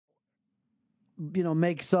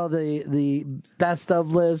makes all the best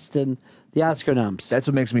of list and the Oscar noms. That's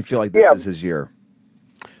what makes me feel like this is his year.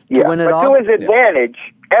 Yeah, win it but all? to his advantage,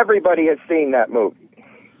 everybody has seen that movie.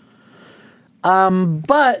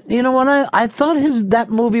 But you know what? I thought that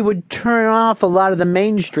movie would turn off a lot of the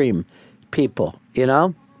mainstream people.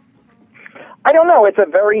 I don't know. It's a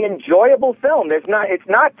very enjoyable film. It's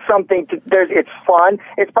not something. It's fun.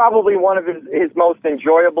 It's probably one of his most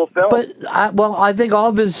enjoyable films. But I think all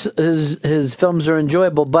of his films are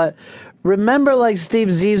enjoyable. But remember, like Steve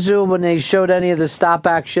Zissou, when they showed any of the stop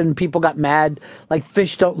action, people got mad. Like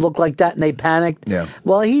fish don't look like that, and they panicked. Yeah.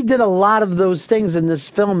 Well, he did a lot of those things in this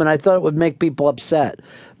film, and I thought it would make people upset.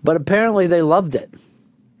 But apparently, they loved it.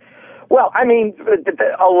 Well, I mean,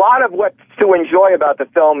 a lot of what's to enjoy about the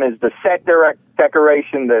film is the set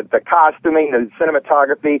decoration, the costuming, the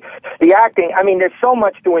cinematography, the acting. I mean, there's so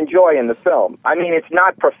much to enjoy in the film. I mean, it's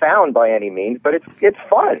not profound by any means, but it's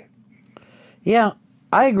fun. Yeah,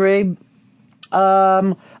 I agree.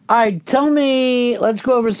 All right, let's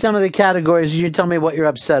go over some of the categories. You tell me what you're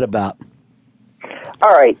upset about. All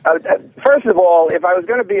right. First of all, if I was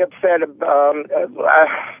going to be upset,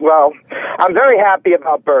 well, I'm very happy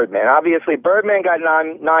about Birdman. Obviously, Birdman got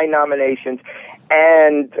nine nominations,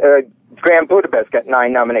 and Grand Budapest got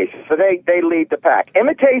 9 nominations. So they lead the pack.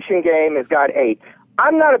 Imitation Game has got 8.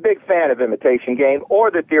 I'm not a big fan of Imitation Game or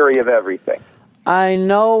The Theory of Everything. I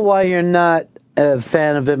know why you're not a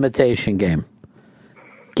fan of Imitation Game.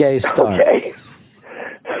 Gay star. Okay.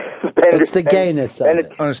 It's the gayness of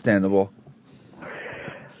it. Understandable.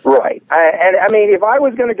 Right. And I mean, if I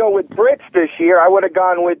was going to go with Brits this year, I would have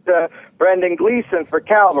gone with Brendan Gleeson for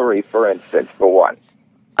Calvary, for instance, for one.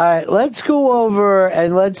 All right, let's go over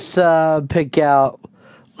and let's pick out,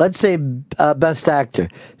 let's say, Best Actor.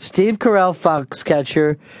 Steve Carell,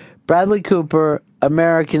 Foxcatcher, Bradley Cooper,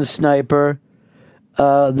 American Sniper,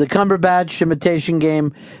 The Cumberbatch, Imitation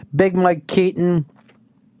Game, Big Mike Keaton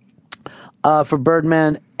for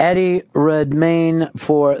Birdman, Eddie Redmayne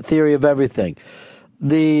for Theory of Everything.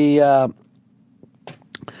 The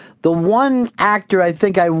one actor I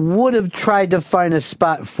think I would have tried to find a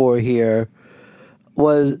spot for here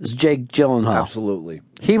was Jake Gyllenhaal. Absolutely.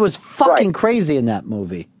 He was fucking crazy in that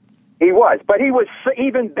movie. He was, but he was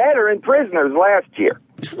even better in Prisoners last year.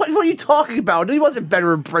 What are you talking about? He wasn't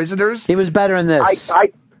better in Prisoners. He was better in this.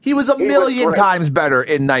 He was a million times better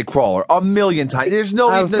in Nightcrawler. A million times. There's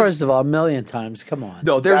no. First of all, a million times. Come on.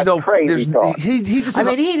 No, there's That's crazy There's talk. he just. I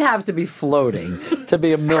mean, he'd have to be floating to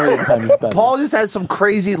be a million times better. Paul just has some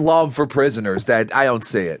crazy love for Prisoners that I don't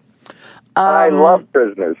see it. I love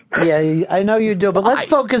Prisoners. Yeah, I know you do, but let's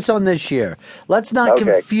focus on this year. Let's not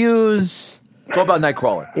confuse. It's all about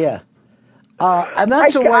Nightcrawler. Yeah. And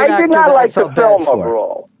that's a white I actor did not that like I felt the film bad for.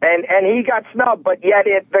 overall, and he got snubbed, but yet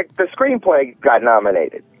the screenplay got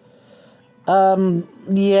nominated.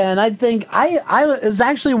 Yeah, and I think I was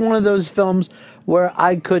actually one of those films where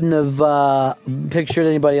I couldn't have pictured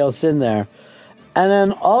anybody else in there. And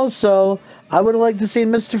then also, I would have liked to see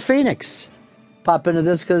Mr. Phoenix pop into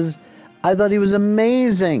this because I thought he was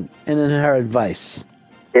amazing in Inherent Vice.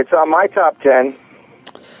 It's on my top 10.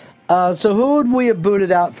 So who would we have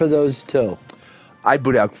booted out for those two? I'd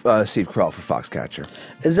boot out Steve Carell for Foxcatcher.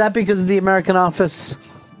 Is that because of The American Office?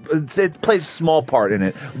 It plays a small part in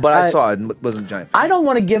it, but I saw it and it wasn't a giant. I don't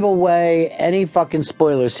want to give away any fucking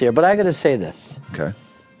spoilers here, but I got to say this. Okay.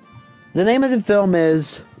 The name of the film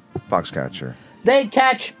is Foxcatcher. They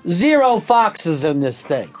catch 0 foxes in this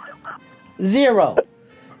thing. 0.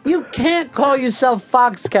 You can't call yourself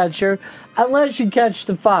Foxcatcher unless you catch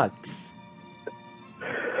the fox.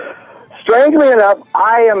 Strangely enough,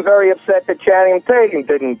 I am very upset that Channing Tatum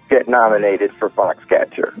didn't get nominated for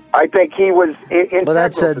Foxcatcher. I think he was. Well,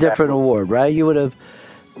 that's a different award, right? You would have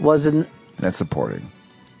wasn't. That's supporting.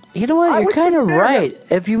 You know what? You're kind of right.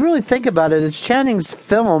 If you really think about it, it's Channing's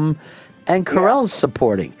film, and Carell's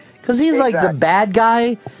supporting because he's like the bad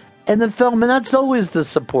guy in the film, and that's always the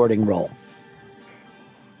supporting role,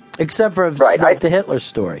 except for if it's like the Hitler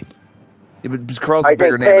story. Yeah, but Carell's I a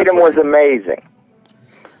bigger think name. Tatum was amazing.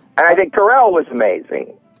 And I think Carell was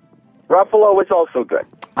amazing. Ruffalo was also good.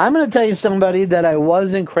 I'm going to tell you somebody that I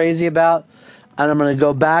wasn't crazy about, and I'm going to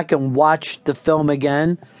go back and watch the film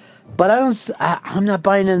again. But I'm not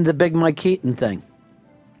buying into the big Mike Keaton thing.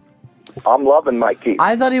 I'm loving Mike Keaton.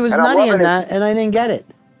 I thought he was nutty in that, and I didn't get it.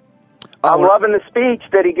 I'm loving the speech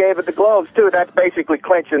that he gave at the Globes too. That's basically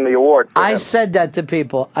clinching the award. I said that to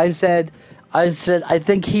people. I said, I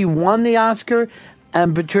think he won the Oscar.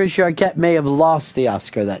 And Patricia Arquette may have lost the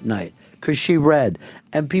Oscar that night because she read.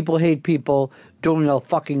 And people hate people doing a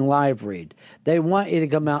fucking live read. They want you to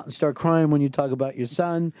come out and start crying when you talk about your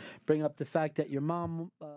son, bring up the fact that your mom...